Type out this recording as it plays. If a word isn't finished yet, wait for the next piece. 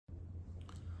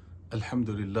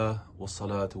Alhamdulillah wa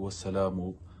salatu wa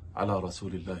salamu ala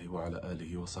Rasulillahi wa ala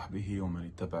alihi wa sahbihi wa man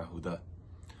ittaba huda.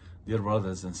 Dear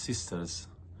brothers and sisters,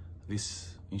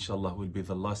 this inshallah will be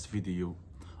the last video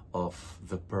of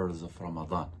the pearls of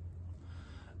Ramadan.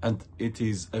 And it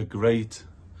is a great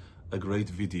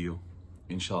video,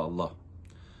 inshallah,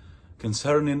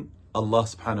 concerning Allah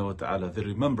subhanahu wa ta'ala, the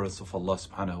remembrance of Allah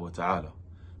subhanahu wa ta'ala.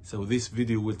 So this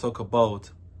video will talk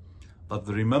about that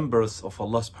the remembrance of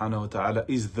Allah subhanahu wa ta'ala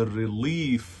is the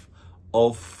relief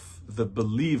of the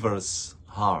believers'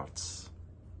 hearts.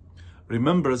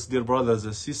 Remembrance, dear brothers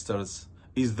and sisters,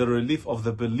 is the relief of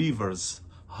the believers'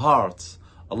 hearts.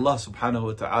 Allah subhanahu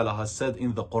wa ta'ala has said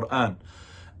in the Quran,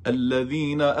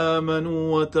 الذين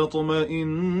آمنوا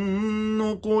وتطمئن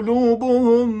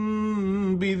قلوبهم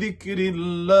بذكر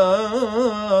الله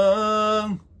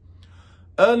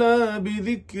ألا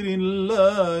بذكر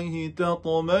الله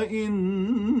تطمئن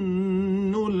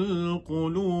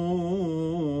القلوب.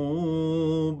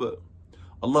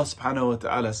 Allah subhanahu wa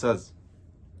ta'ala says,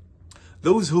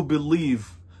 those who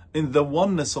believe in the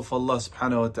oneness of Allah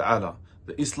subhanahu wa ta'ala,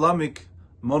 the Islamic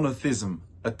monotheism,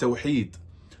 at-tawheed,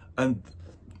 and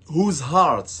whose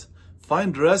hearts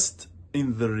find rest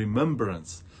in the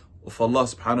remembrance of Allah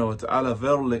subhanahu wa ta'ala,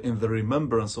 verily in the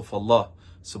remembrance of Allah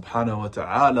subhanahu wa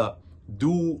ta'ala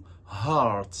do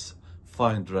hearts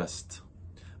find rest.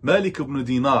 Malik ibn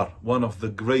Dinar, one of the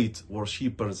great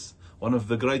worshippers, one of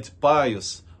the great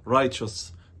pious,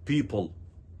 righteous people,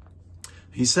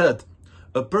 he said,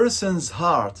 a person's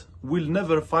heart will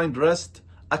never find rest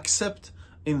except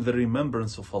in the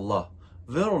remembrance of Allah.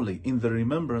 Verily, in the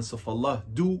remembrance of Allah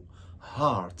do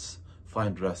hearts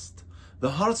find rest.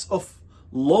 The hearts of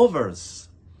lovers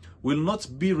will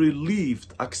not be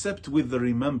relieved except with the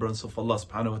remembrance of Allah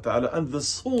subhanahu wa ta'ala, and the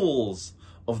souls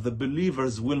of the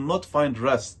believers will not find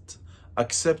rest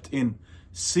except in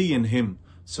seeing Him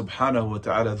subhanahu wa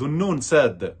ta'ala. Dhunnun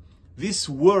said, this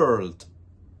world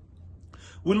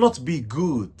will not be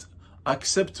good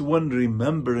except when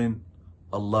remembering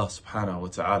Allah subhanahu wa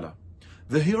ta'ala.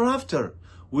 The hereafter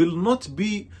will not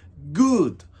be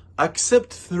good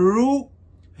except through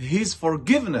His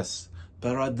forgiveness.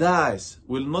 Paradise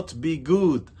will not be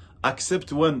good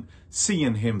except when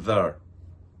seeing Him there.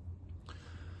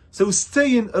 So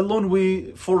staying alone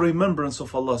for remembrance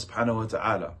of Allah subhanahu wa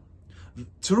ta'ala.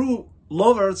 True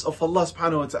lovers of Allah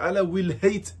subhanahu wa ta'ala will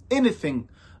hate anything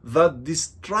that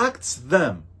distracts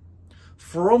them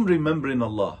from remembering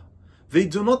Allah. They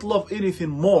do not love anything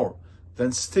more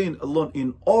than staying alone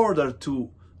in order to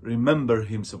remember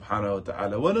Him subhanahu wa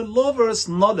ta'ala. When a lover's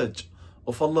knowledge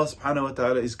of Allah subhanahu wa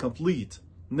ta'ala is complete,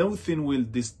 nothing will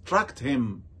distract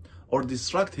him or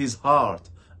distract his heart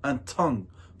and tongue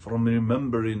from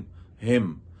remembering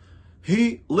Him.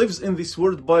 He lives in this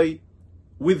world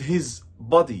with his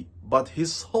body, but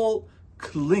his soul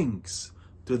clings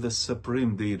to the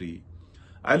Supreme Deity.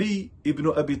 Ali ibn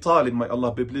Abi Talib, may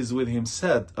Allah be pleased with him,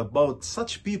 said about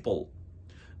such people,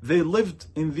 they lived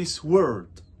in this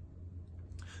world.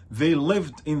 They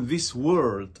lived in this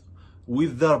world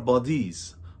with their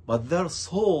bodies, but their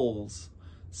souls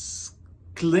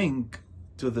cling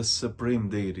to the Supreme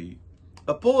Deity.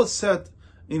 A poet said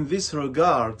in this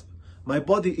regard, my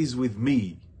body is with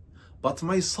me, but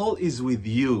my soul is with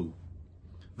you.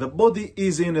 The body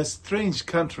is in a strange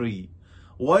country,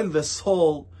 while the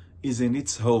soul is in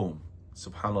its home.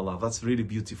 Subhanallah, that's really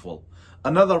beautiful.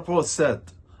 Another poet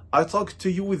said, I talk to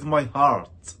you with my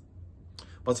heart,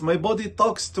 but my body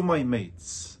talks to my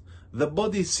mates. The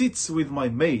body sits with my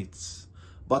mates,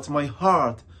 but my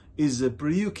heart is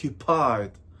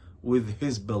preoccupied with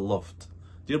His beloved.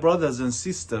 Dear brothers and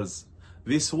sisters,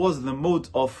 this was the mode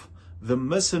of the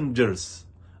messengers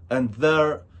and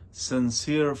their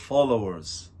sincere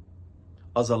followers.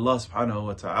 As Allah subhanahu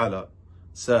wa ta'ala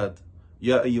said,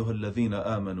 Ya ayyuha alladhina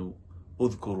amanu,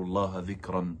 udhkuru Allah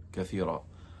dhikran kathira.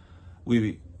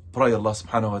 We pray Allah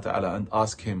subhanahu wa ta'ala and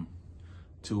ask Him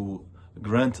to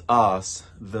grant us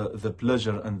the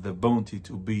pleasure and the bounty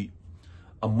to be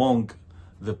among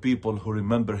the people who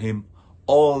remember Him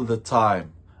all the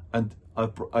time. And I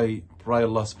pray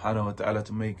Allah subhanahu wa ta'ala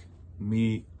to make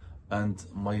me and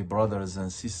my brothers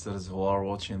and sisters who are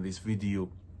watching this video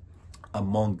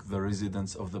among the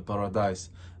residents of the paradise,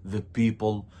 the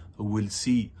people who will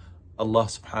see Allah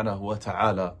subhanahu wa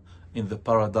ta'ala in the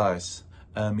paradise.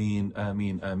 Ameen,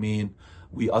 ameen, ameen.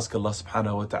 We ask Allah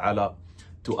subhanahu wa ta'ala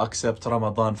to accept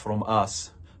Ramadan from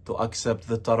us, to accept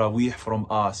the Taraweeh from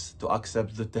us, to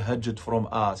accept the Tahajjud from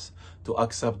us, to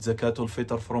accept Zakatul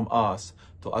Fitr from us,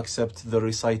 to accept the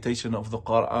recitation of the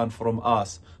Quran from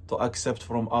us, to accept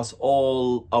from us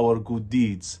all our good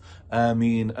deeds.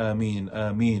 Ameen, ameen,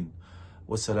 ameen.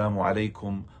 Wassalamu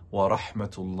alaikum wa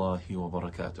rahmatullahi wa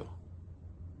barakatuh.